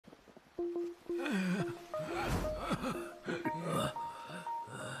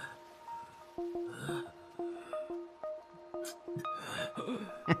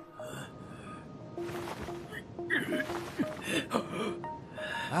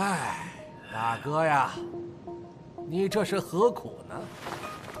哎，大哥呀，你这是何苦呢？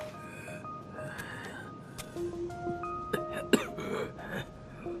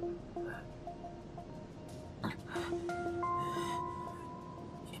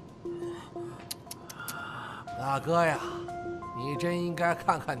大哥呀，你真应该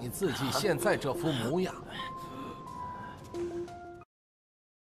看看你自己现在这副模样。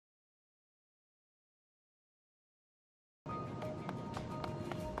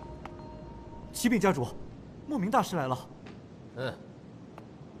启禀家主，莫名大师来了。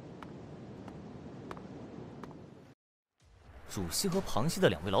主席和旁系的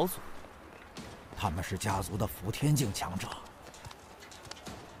2位老祖，他们是家族的辅天境强者，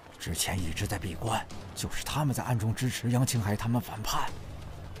之前一直在闭关，就是他们在暗中支持杨青海他们反叛。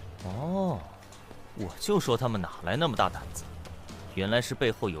哦，我就说他们哪来那么大胆子，原来是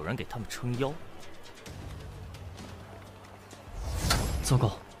背后有人给他们撑腰。糟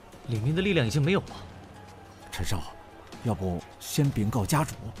糕，里面的力量已经没有了。陈少，要不先禀告家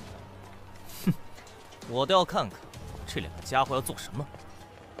主？哼，我倒要看看这2个家伙要做什么。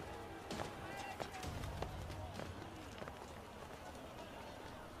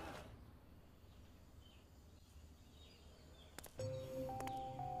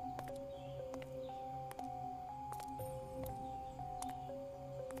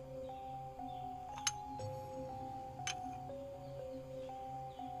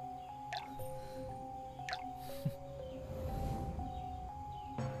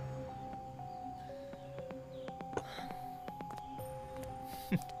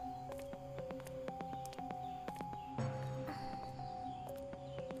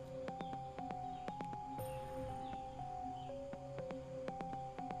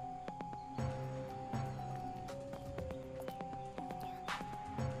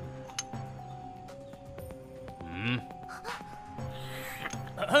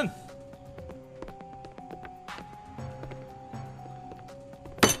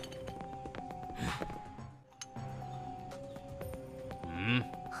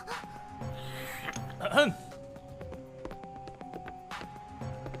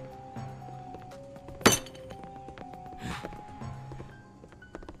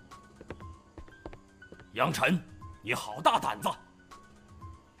杨晨，你好大胆子！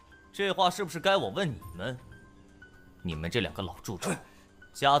这话是不是该我问你们？你们这2个老蛀虫，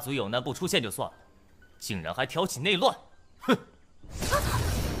家族有难不出现就算了，竟然还挑起内乱，哼！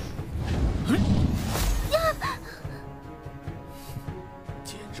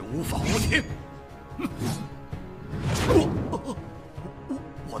简直无法无天！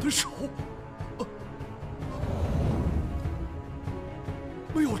我的手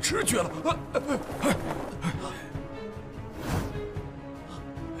没有知觉了。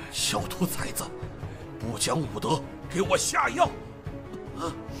小兔崽子，不讲武德，给我下药！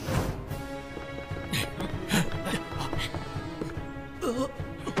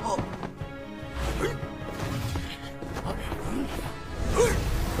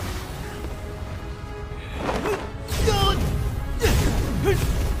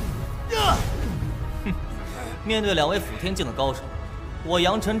面对2位辅天境的高手，我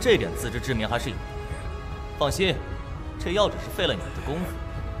杨晨这点自知之明还是有的。放心，这药只是费了你们的功夫，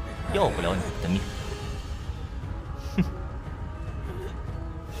要不了你们的命。哼！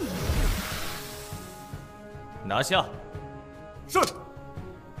拿下！是。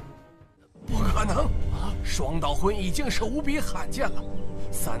不可能，双道魂已经是无比罕见了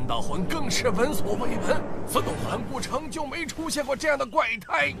，3道魂更是闻所未闻。难不成就没出现过这样的怪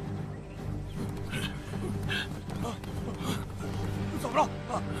胎？怎么了？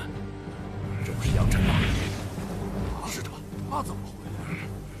这不是杨晨吗？是他，他怎么会？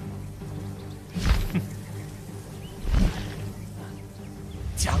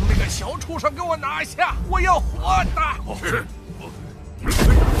将那个小畜生给我拿下！我要活的！是。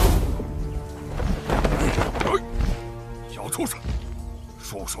小畜生，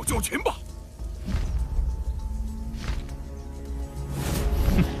束手就擒吧！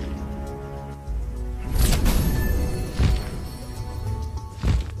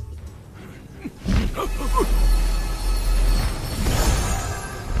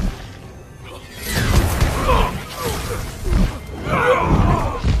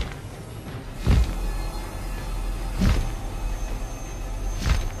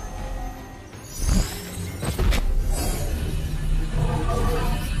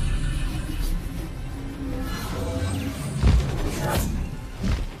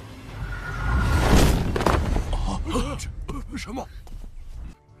什么？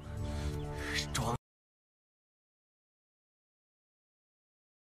装。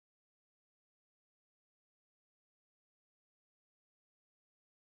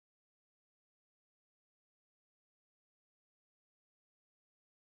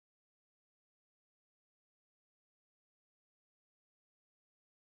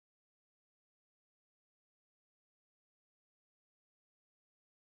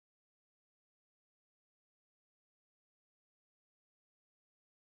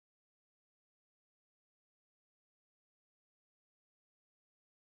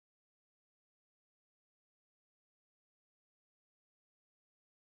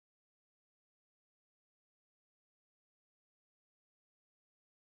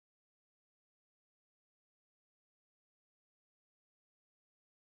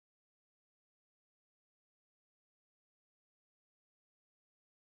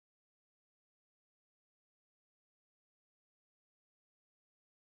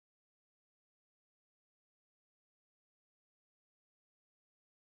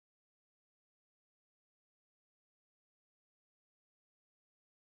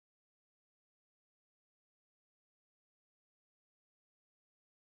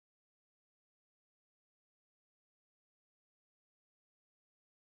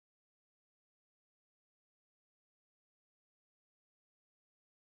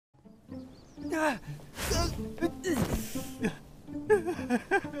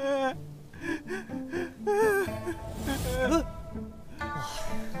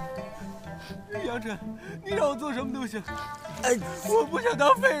杨晨，你让我做什么都行，我不想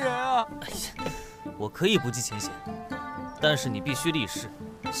当废人啊！哎呀，我可以不计前嫌，但是你必须立誓，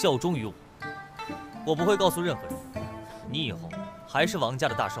效忠于我。我不会告诉任何人，你以后还是王家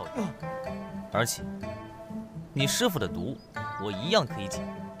的大少爷。而且，你师傅的毒，我一样可以解。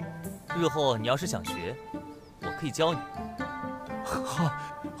日后你要是想学，我可以教你。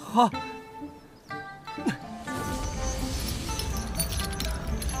好。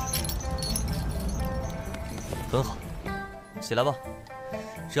很好，起来吧。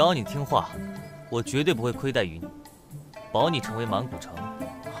只要你听话，我绝对不会亏待于你，保你成为满古城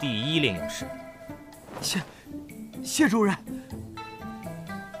第1炼药师。谢主任。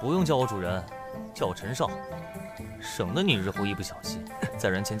不用叫我主人，叫我陈少，省得你日后一不小心在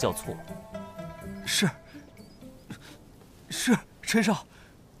人前叫错。是，陈少。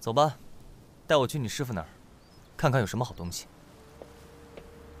走吧，带我去你师傅那儿，看看有什么好东西。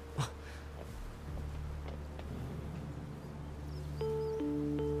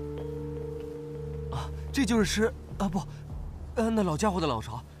这就是那老家伙的老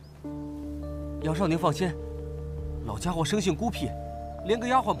巢。杨少您放心，老家伙生性孤僻，连个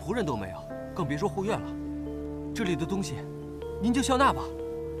丫鬟仆人都没有，更别说护院了。这里的东西，您就笑纳吧。